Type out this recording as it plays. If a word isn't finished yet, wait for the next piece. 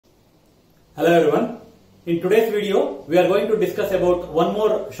Hello everyone. In today's video, we are going to discuss about one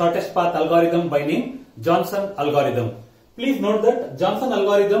more shortest path algorithm by name Johnson algorithm. Please note that Johnson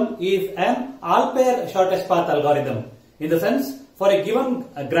algorithm is an all-pair shortest path algorithm. In the sense, for a given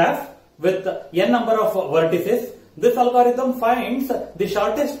graph with n number of vertices, this algorithm finds the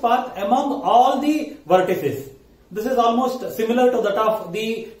shortest path among all the vertices. This is almost similar to that of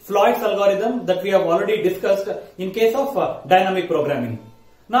the Floyd's algorithm that we have already discussed in case of dynamic programming.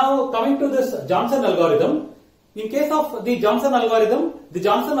 Now coming to this Johnson algorithm, in case of the Johnson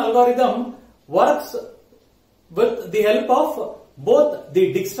algorithm works with the help of both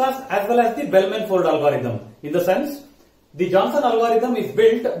the Dijkstra's as well as the Bellman-Ford algorithm. In the sense, the Johnson algorithm is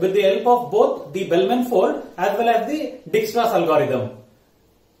built with the help of both the Bellman-Ford as well as the Dijkstra's algorithm.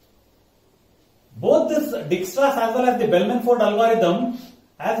 Both this Dijkstra's as well as the Bellman-Ford algorithm,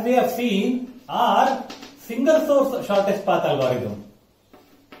 as we have seen, are single source shortest path algorithm.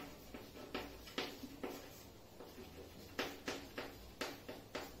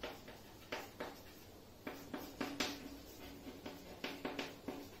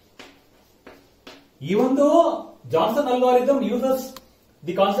 Even though Johnson algorithm uses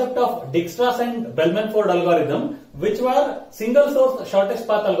the concept of Dijkstra's and Bellman-Ford algorithm, which were single source shortest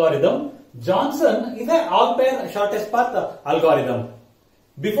path algorithm, Johnson is an all-pair shortest path algorithm.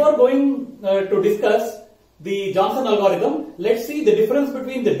 Before going to discuss the Johnson algorithm, let's see the difference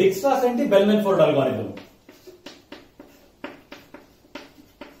between the Dijkstra's and the Bellman-Ford algorithm.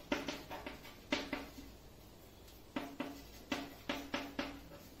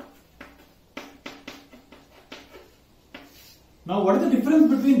 Now, what is the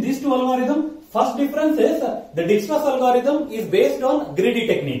difference between these two algorithms? First difference is the Dijkstra's algorithm is based on greedy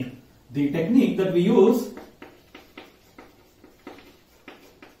technique. The technique that we use,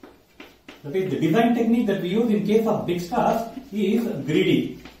 that is the design technique that we use in case of Dijkstra's, is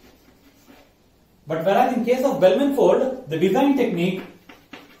greedy. But whereas in case of Bellman-Ford, the design technique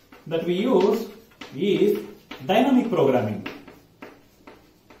that we use is dynamic programming.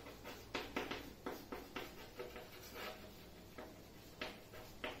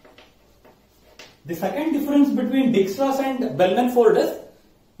 The second difference between Dijkstra's and Bellman-Ford is,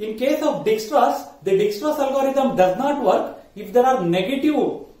 in case of Dijkstra's, the Dijkstra's algorithm does not work if there are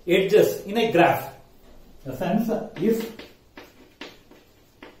negative edges in a graph. In the sense, if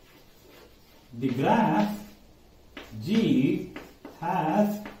the graph G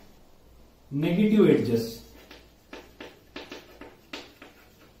has negative edges,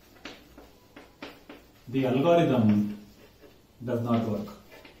 the algorithm does not work.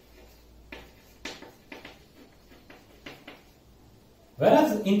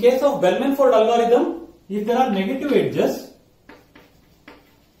 Whereas in case of Bellman-Ford algorithm, if there are negative edges,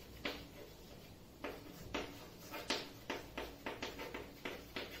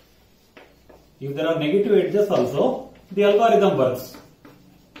 also, the algorithm works.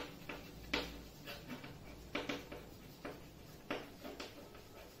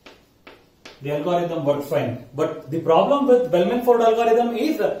 The algorithm works fine. But the problem with Bellman-Ford algorithm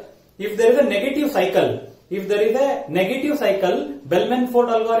is, if there is a negative cycle, Bellman-Ford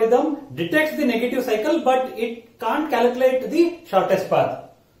algorithm detects the negative cycle, but it can't calculate the shortest path.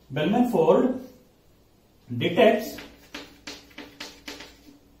 Bellman-Ford detects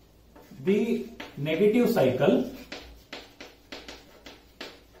the negative cycle,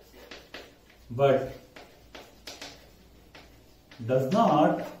 but does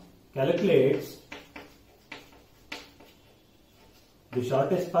not calculate the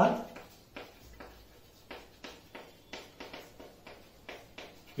shortest path.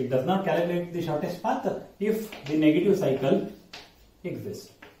 It does not calculate the shortest path if the negative cycle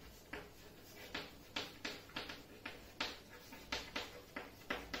exists.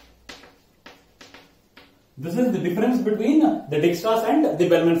 This is the difference between the Dijkstra's and the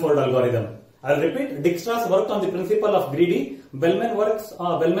Bellman-Ford algorithm. I will repeat, Dijkstra's worked on the principle of greedy,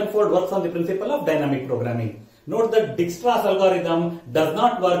 Bellman-Ford works on the principle of dynamic programming. Note that Dijkstra's algorithm does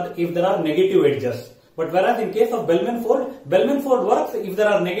not work if there are negative edges. But whereas in case of Bellman-Ford works if there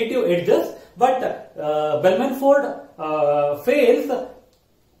are negative edges, but Bellman-Ford fails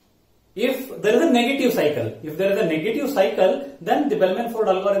if there is a negative cycle. If there is a negative cycle, then the Bellman-Ford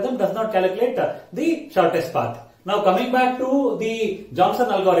algorithm does not calculate the shortest path. Now coming back to the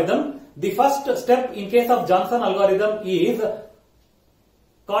Johnson algorithm, the first step in case of Johnson algorithm is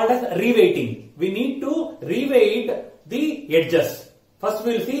called as reweighting. We need to reweight the edges. First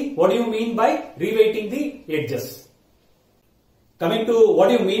we will see what do you mean by reweighting the edges. Coming to what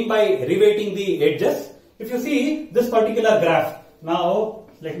do you mean by reweighting the edges. If you see this particular graph, now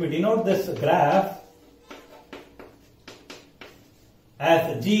let me denote this graph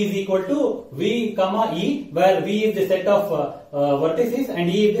as G is equal to V comma E, where V is the set of vertices and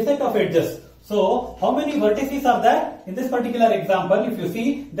E is the set of edges. So how many vertices are there? In this particular example, if you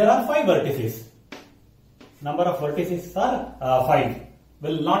see, there are 5 vertices. Number of vertices are 5.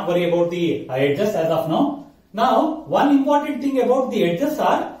 Will not worry about the edges as of now. Now, one important thing about the edges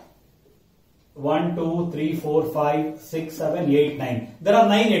are 1, 2, 3, 4, 5, 6, 7, 8, 9. There are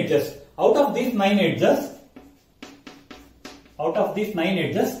 9 edges. Out of these 9 edges,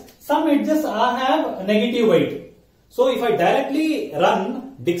 some edges have negative weight. So if I directly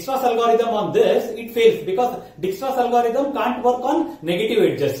run Dijkstra's algorithm on this, it fails because Dijkstra's algorithm can't work on negative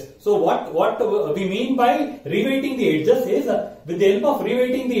edges. So what we mean by reweighting the edges is, with the help of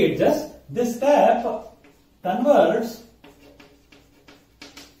reweighting the edges, this step converts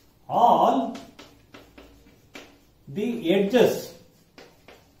all the edges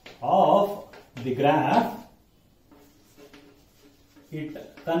of the graph. It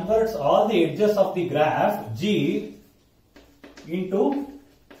converts all the edges of the graph G into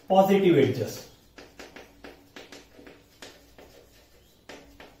positive edges.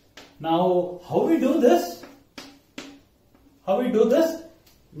 Now, how we do this?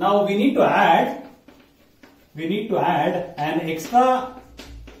 Now we need to add an extra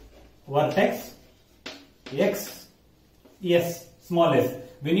vertex x, s, small s.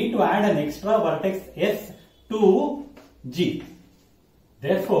 We need to add an extra vertex s to G.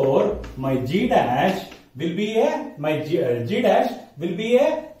 Therefore, my G dash will be a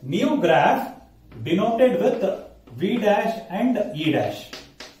new graph denoted with V dash and E dash.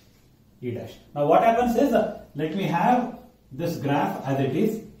 Now what happens is, let me have this graph as it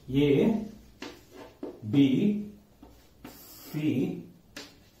is: A, B, C,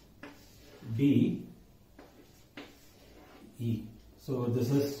 D, E. So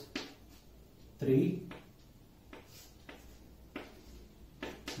this is 3.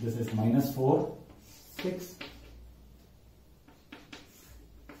 This is -4, 6,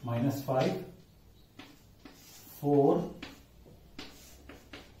 -5, 4,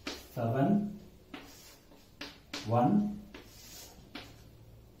 7, 1,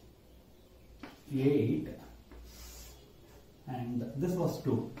 8, and this was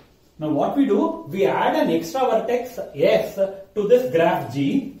 2. Now what we do? We add an extra vertex S to this graph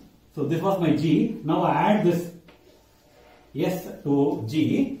G. So this was my G. Now I add this S to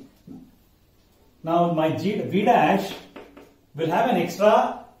G. Now my V dash will have an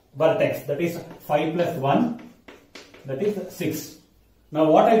extra vertex, that is 5 plus 1, that is 6.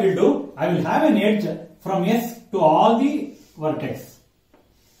 Now what I will do? I will have an edge from S to all the vertex.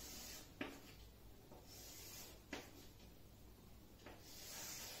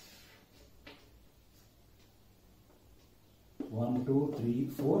 One, two, three,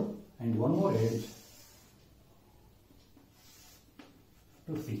 4, and one more edge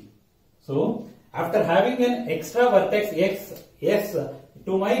to C. So after having an extra vertex S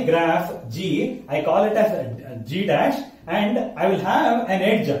to my graph G, I call it as G dash, and I will have an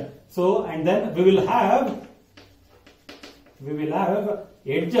edge. So, and then we will have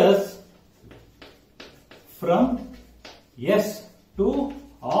edges from S to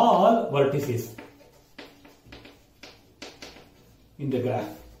all vertices in the graph.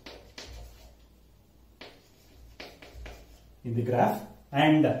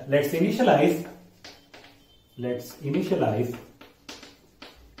 And let's initialize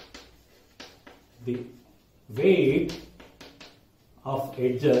the weight of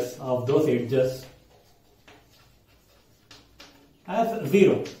edges, of those edges, as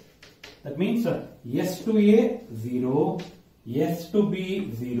 0. That means S to A 0, S to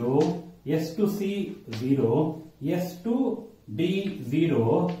B 0, S to C 0, S to D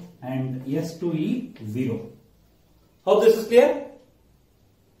 0, and S to E 0. Hope this is clear.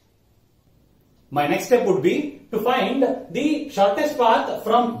 My next step would be to find the shortest path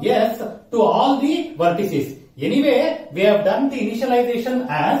from S to all the vertices. Anyway, we have done the initialization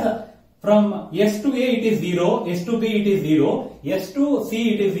as from S to A it is 0, S to B it is 0, S to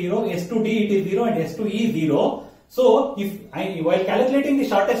C it is 0, S to D it is 0, and S to E 0. So, while calculating the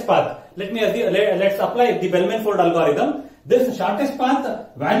shortest path, let's apply the Bellman-Ford algorithm. This shortest path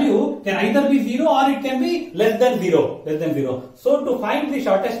value can either be 0 or it can be less than 0. So to find the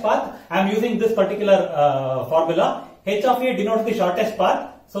shortest path, I am using this particular formula. H of A denotes the shortest path.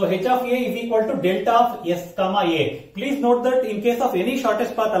 So H of A is equal to delta of S comma A. Please note that in case of any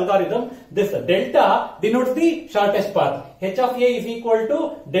shortest path algorithm, this delta denotes the shortest path. H of A is equal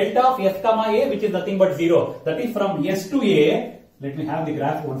to delta of S comma A, which is nothing but 0. That is from S to A. Let me have the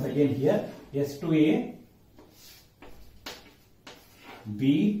graph once again here. S to A,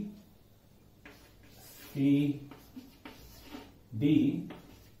 B, C, D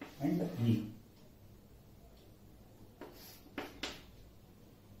and E.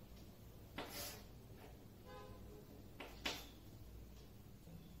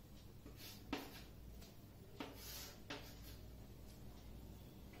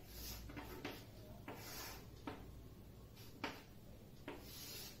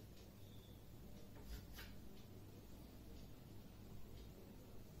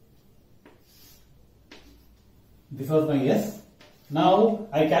 This was my S. Now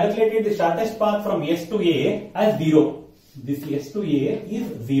I calculated the shortest path from S to A as 0. This S to A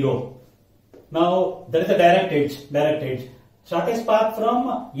is 0. Now there is a direct edge. Shortest path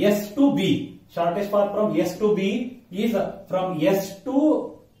from S to B. Shortest path from S to B is from S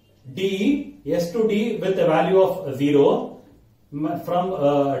to D with a value of 0.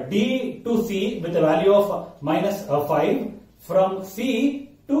 From D to C with a value of minus 5. From C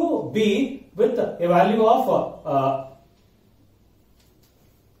to B with a value of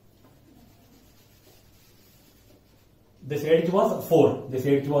this edge was 4. This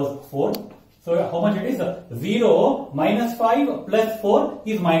edge was 4. So how much it is? 0 minus 5 plus 4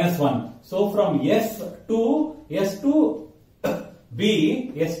 is minus 1. So from S to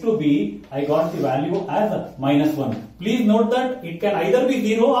B, I got the value as minus 1. Please note that it can either be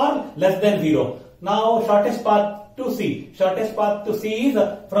 0 or less than 0. Now shortest path to C. Shortest path to C is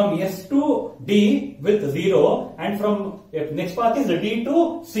from S to D with 0, and from next path is D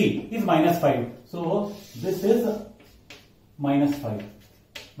to C is minus 5. So this is minus 5.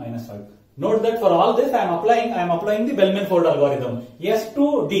 Note that for all this I am applying the Bellman-Ford algorithm. S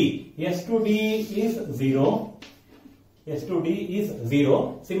to D is 0. S to D is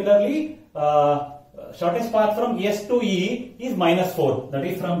 0. Similarly, shortest path from S to E is minus 4. That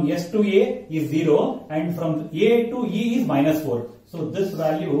is, from S to A is 0, and from A to E is minus 4. So this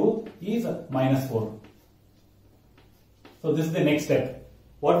value is minus 4. So this is the next step.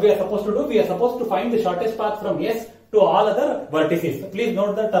 What we are supposed to do? We are supposed to find the shortest path from S to all other vertices. Please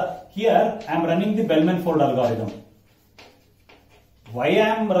note that here I am running the Bellman-Ford algorithm. Why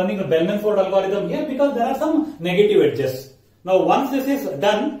I am running a Bellman-Ford algorithm here? Because there are some negative edges. Now once this is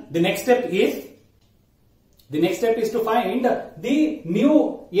done, the next step is to find the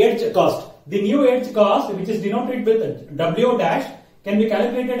new edge cost. The new edge cost, which is denoted with W dash, can be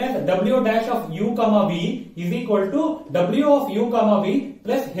calculated as W dash of U comma V is equal to W of U comma V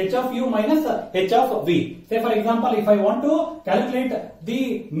plus H of U minus H of V. Say for example, if I want to calculate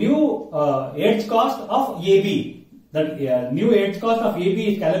the new edge cost of AB, that new edge cost of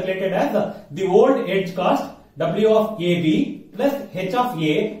AB is calculated as the old edge cost W of AB plus H of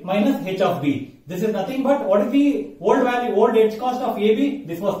A minus H of B. This is nothing but what is the old edge cost of AB?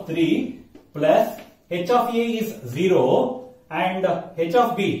 This was 3 plus H of A is 0 and H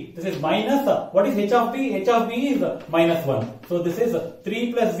of B. This is minus, what is H of B? H of B is minus 1. So this is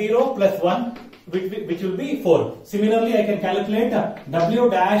 3 plus 0 plus 1, which will be 4. Similarly, I can calculate W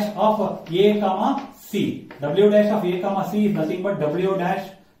dash of A comma C. W dash of A comma C is nothing but W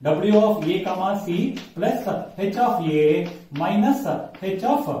of A comma C plus H of A minus H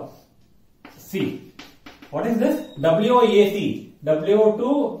of C. What is this? WAC. W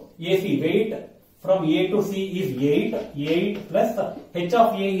to AC. Weight from A to C is 8 plus H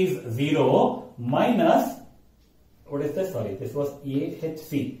of A is 0 minus, what is this? Sorry, this was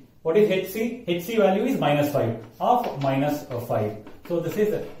HC. What is HC? HC value is minus 5 of minus 5. So this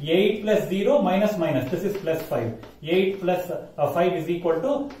is 8 plus 0 minus minus. This is plus 5. 8 plus 5 is equal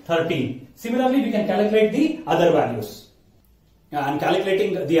to 13. Similarly, we can calculate the other values. And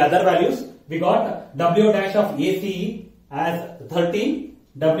calculating the other values, we got W dash of ACE as 13.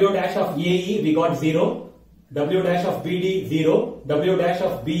 W dash of AE we got 0, W dash of BD 0, W dash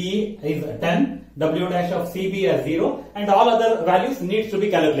of BE is 10, W dash of CB as 0, and all other values needs to be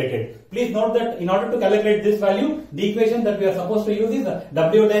calculated. Please note that in order to calculate this value, the equation that we are supposed to use is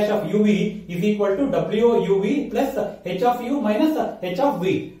W dash of UV is equal to WUV plus H of U minus H of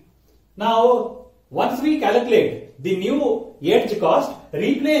V. Now, once we calculate the new edge cost,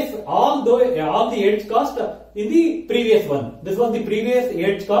 replace all the edge cost in the previous one. This was the previous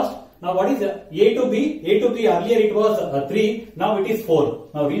edge cost. Now what is A to B? A to B earlier it was 3, now it is 4.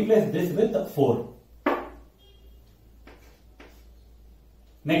 Now replace this with 4.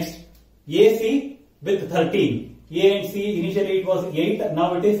 Next, AC with 13. A and C initially it was 8,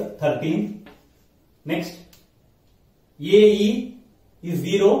 now it is 13. Next, AE is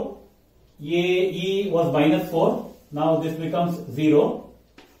 0. AE was minus 4. Now this becomes 0.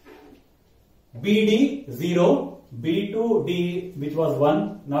 BD 0, B to D which was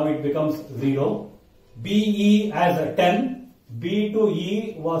 1, now it becomes 0. BE as 10, B to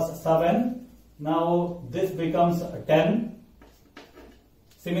E was 7, now this becomes 10.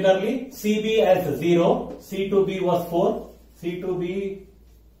 Similarly, CB as 0, C to B was 4, C to B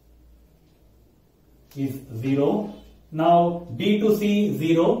is 0. Now D to C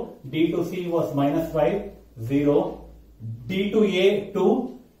 0, D to C was minus 5, 0. D to A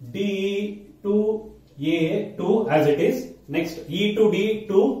 2, D to A 2 as it is. Next E to D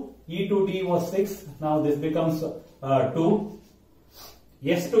 2, E to D was 6, now this becomes 2.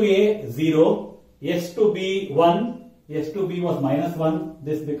 S to A 0, S to B 1, S to B was minus 1,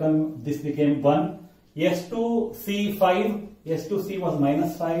 this became 1. S to C 5, S to C was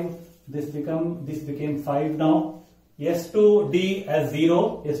minus 5, this became 5 now. S to D as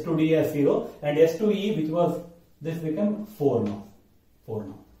 0, S to D as 0, and S to E, which was, this became 4 now. 4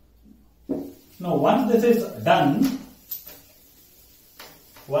 now. Now once this is done,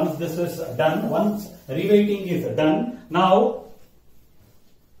 once reweighting is done, now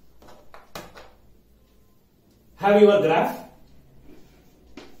have your graph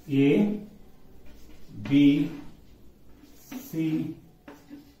A, B, C,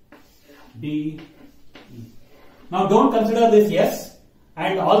 D, E. Now don't consider this S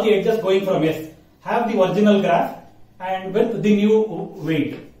and all the edges going from S. Have the original graph and with the new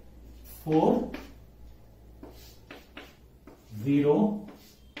weight 4, 0,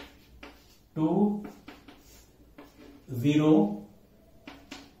 2, 0,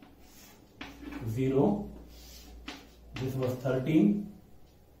 0. This was 13.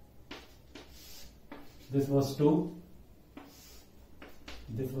 This was 2.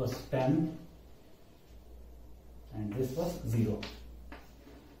 This was 10. And this was 0.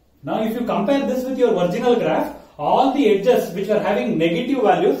 Now if you compare this with your original graph, all the edges which are having negative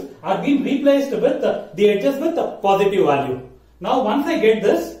values are being replaced with the edges with a positive value. Now once I get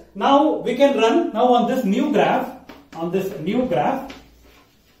this, now we can run now on this new graph,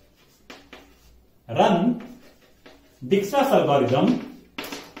 run Dijkstra's algorithm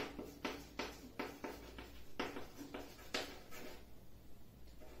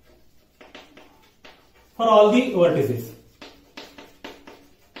for all the vertices.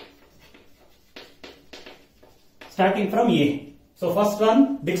 Starting from A. So first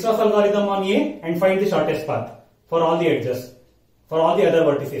run Dijkstra's algorithm on A and find the shortest path for all the edges, for all the other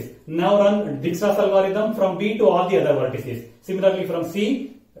vertices. Now run Dijkstra's algorithm from B to all the other vertices. Similarly from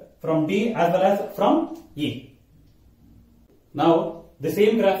C, from D as well as from E. Now the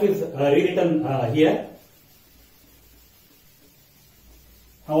same graph is rewritten here.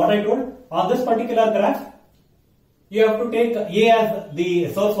 Now what I told, on this particular graph, you have to take A as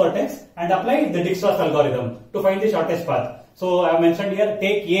the source vertex and apply the Dijkstra's algorithm to find the shortest path. So I have mentioned here,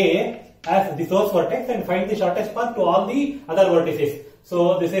 take A as the source vertex and find the shortest path to all the other vertices.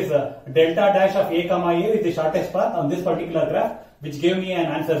 So this is delta dash of A comma A with the shortest path on this particular graph, which gave me an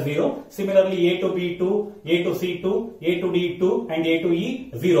answer 0. Similarly, A to B 2, A to C 2, A to D 2 and A to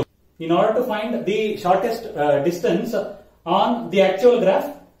E 0. In order to find the shortest distance on the actual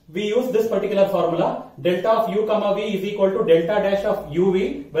graph, we use this particular formula, delta of u comma v is equal to delta dash of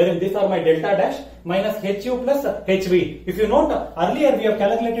uv, wherein these are my delta dash, minus hu plus hv. If you note, earlier we have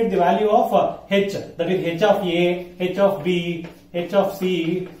calculated the value of h, that is h of a, h of b, h of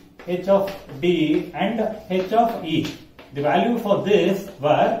c, h of d and h of e. The value for this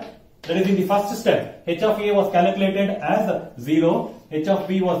were, that is in the first step, h of a was calculated as 0, h of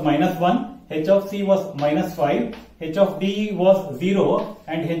b was minus 1, h of c was minus 5, h of d was 0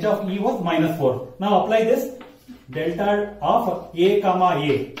 and h of e was minus 4. Now apply this, delta of a comma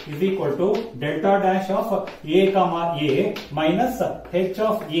a is equal to delta dash of a comma a minus h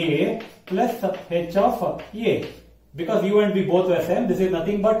of a plus h of a. Because u and b both were same, this is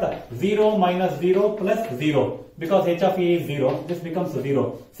nothing but 0 minus 0 plus 0. Because h of a is 0, this becomes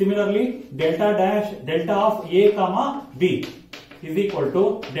 0. Similarly, delta of a comma b is equal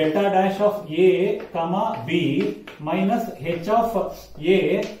to delta dash of a comma b minus h of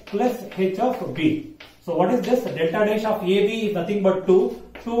a plus h of b. So what is this? Delta dash of ab is nothing but 2.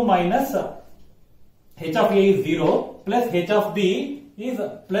 2 minus h of a is 0 plus h of b is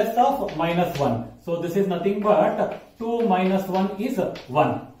plus of minus 1. So this is nothing but 2 minus 1 is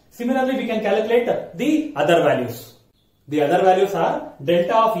 1. Similarly, we can calculate the other values. The other values are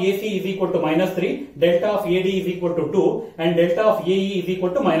delta of AC is equal to minus 3, delta of AD is equal to 2 and delta of AE is equal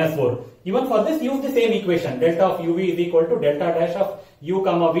to minus 4. Even for this, use the same equation. Delta of UV is equal to delta dash of U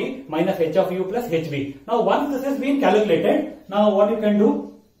comma V minus H of U plus HV. Now once this has been calculated, now what you can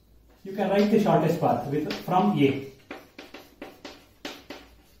do? You can write the shortest path from A.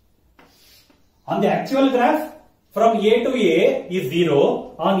 On the actual graph, from A to A is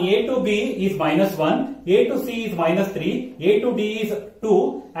 0, on A to B is minus 1, A to C is minus 3, A to D is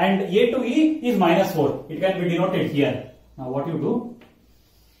 2 and A to E is minus 4. It can be denoted here. Now what you do?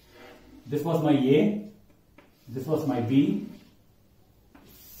 This was my A, this was my B,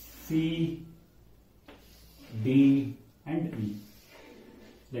 C, D and E.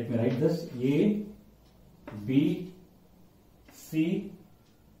 Let me write this: A, B, C,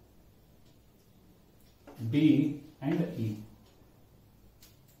 D and E.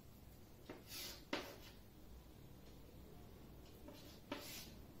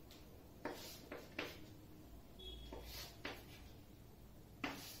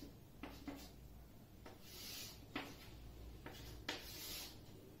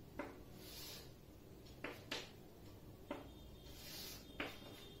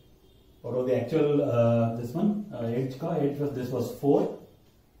 What was the actual this one? Edge was, this was 4.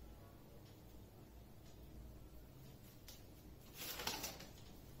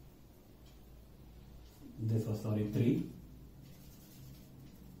 This was, sorry, 3.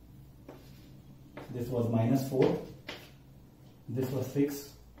 This was -4. This was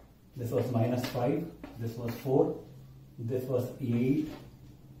 6. This was -5. This was 4. This was 8.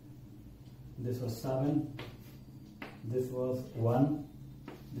 This was 7. This was 1.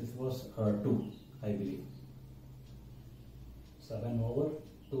 This was 2, I believe. 7 over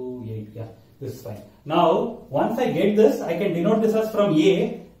 2, 8. Yeah, this is fine. Now, once I get this, I can denote this as from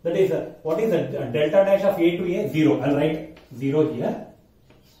A. That is, what is the delta dash of A to A? 0. I'll write 0 here.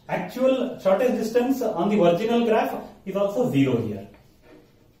 Actual shortest distance on the original graph is also 0 here.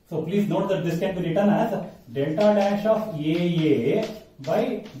 So please note that this can be written as delta dash of AA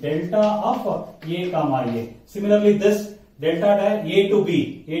by delta of A comma A. Similarly, this delta dash A to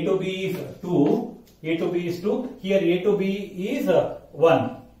B is 2, A to B is 2, here A to B is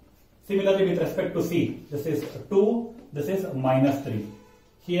 1. Similarly with respect to C, this is 2, this is -3.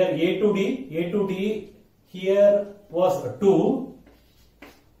 Here A to D here was 2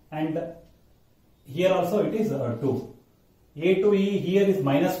 and here also it is 2. A to E here is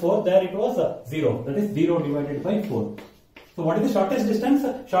 -4, there it was 0, that is 0 divided by 4. So what is the shortest distance?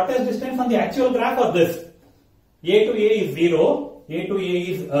 Shortest distance on the actual graph of this. A to A is 0, A to A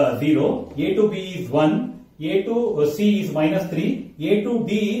is 0, A to B is 1, A to C is -3, A to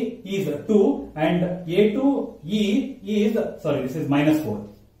D is 2 and A to E is, sorry, this is -4.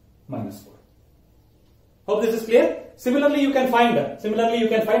 Hope this is clear. Similarly you can find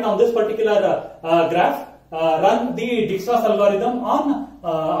on this particular graph, run the Dijkstra's algorithm on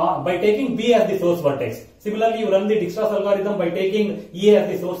by taking B as the source vertex. Similarly you run the Dijkstra's algorithm by taking E as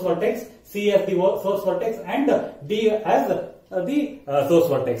the source vertex, C as the source vertex and D as the source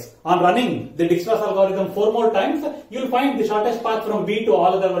vertex. On running the Dijkstra's algorithm 4 more times, you will find the shortest path from B to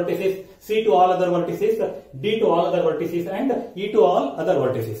all other vertices, C to all other vertices, D to all other vertices and E to all other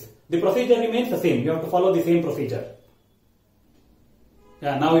vertices. The procedure remains the same. You have to follow the same procedure.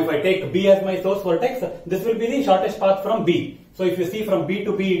 Yeah, now if I take B as my source vertex, this will be the shortest path from B. So if you see from B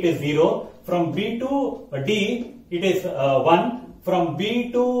to B it is 0, from B to D it is 1, from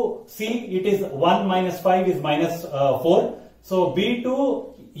B to C it is 1 minus 5 is -4. So B to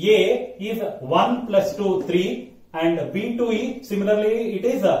A is 1 plus 2, 3 and B to E similarly it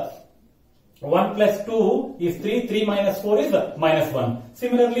is 1 plus 2 is 3, 3 minus 4 is -1.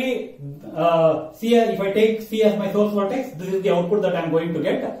 Similarly, if I take C as my source vertex, this is the output that I am going to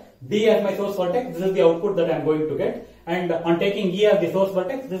get. D as my source vertex, this is the output that I am going to get. And on taking E as the source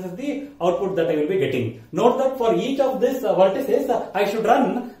vertex, this is the output that I will be getting. Note that for each of these vertices, I should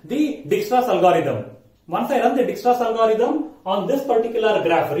run the Dijkstra's algorithm. Once I run the Dijkstra's algorithm on this particular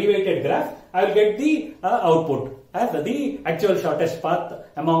graph, reweighted graph, I will get the output as the actual shortest path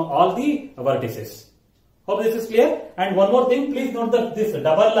among all the vertices. Hope this is clear. And one more thing, please note that this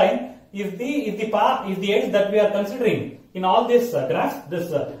double line is the edge that we are considering. In all these graphs,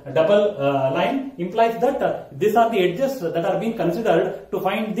 this double line implies that these are the edges that are being considered to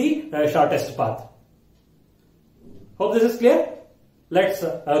find the shortest path. Hope this is clear. Let's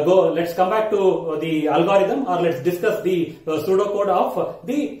come back to the algorithm, or let's discuss the pseudocode of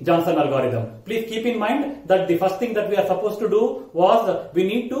the Johnson algorithm. Please keep in mind that the first thing that we are supposed to do was we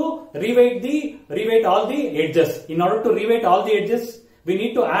need to reweight all the edges. In order to reweight all the edges, we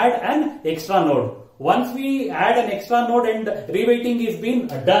need to add an extra node. Once we add an extra node and reweighting is being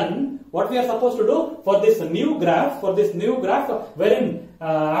done, what we are supposed to do for this new graph, wherein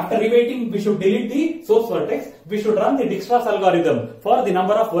after reweighting we should delete the source vertex, we should run the Dijkstra's algorithm for the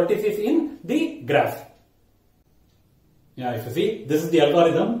number of vertices in the graph. Yeah, if you see, this is the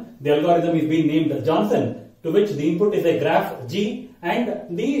algorithm. The algorithm is being named Johnson, to which the input is a graph G and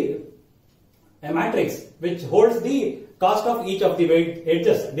a matrix which holds the cost of each of the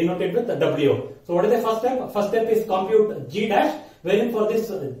edges denoted with W. So what is the first step? First step is compute G dash, wherein for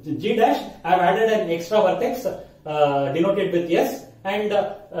this G dash I have added an extra vertex denoted with S, and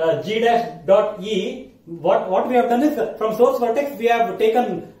G dash dot E. What we have done is from source vertex we have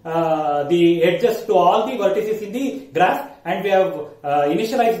taken the edges to all the vertices in the graph, and we have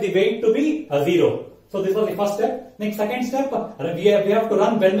initialized the weight to be 0. So this was the first step. Next, second step, we have to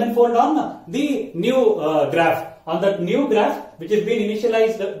run Bellman-Fold on the new graph. On that new graph, which has been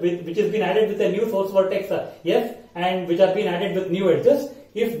initialized with, which has been added with a new source vertex S, and which have been added with new edges.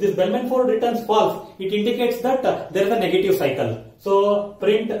 If this Bellman-Fold returns false, it indicates that there is a negative cycle. So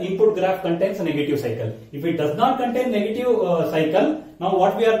print input graph contains a negative cycle. If it does not contain negative cycle, now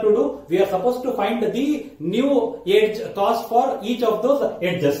what we have to do? We are supposed to find the new edge cost for each of those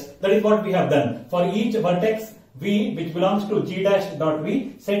edges. That is what we have done. For each vertex V, which belongs to G dash dot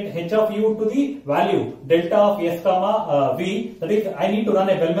V, set h of u to the value delta of S comma V. That is, I need to run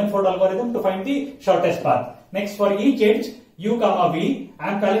a Bellman-Fold algorithm to find the shortest path. Next, for each edge u comma v,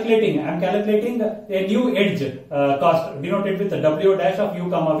 I am calculating a new edge cost denoted with w dash of u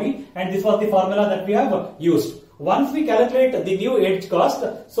comma v, and this was the formula that we have used. Once we calculate the new edge cost,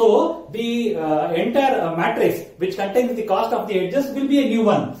 so the entire matrix which contains the cost of the edges will be a new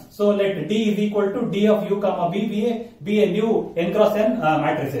one. So let D is equal to D of u comma b be a new n cross n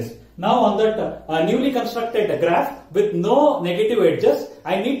matrices. Now on that newly constructed graph with no negative edges,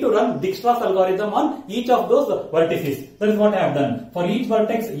 I need to run Dijkstra's algorithm on each of those vertices. That is what I have done. For each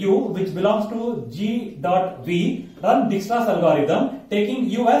vertex u which belongs to G dot V, run Dijkstra's algorithm taking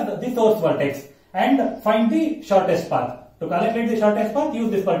u as the source vertex and find the shortest path. To calculate the shortest path, use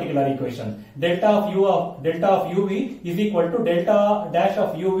this particular equation. Delta of uv is equal to delta dash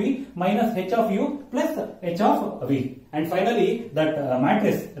of uv minus h of u plus h of v. And finally, that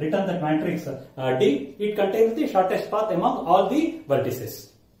return that matrix D, it contains the shortest path among all the vertices.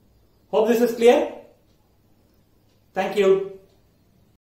 Hope this is clear. Thank you.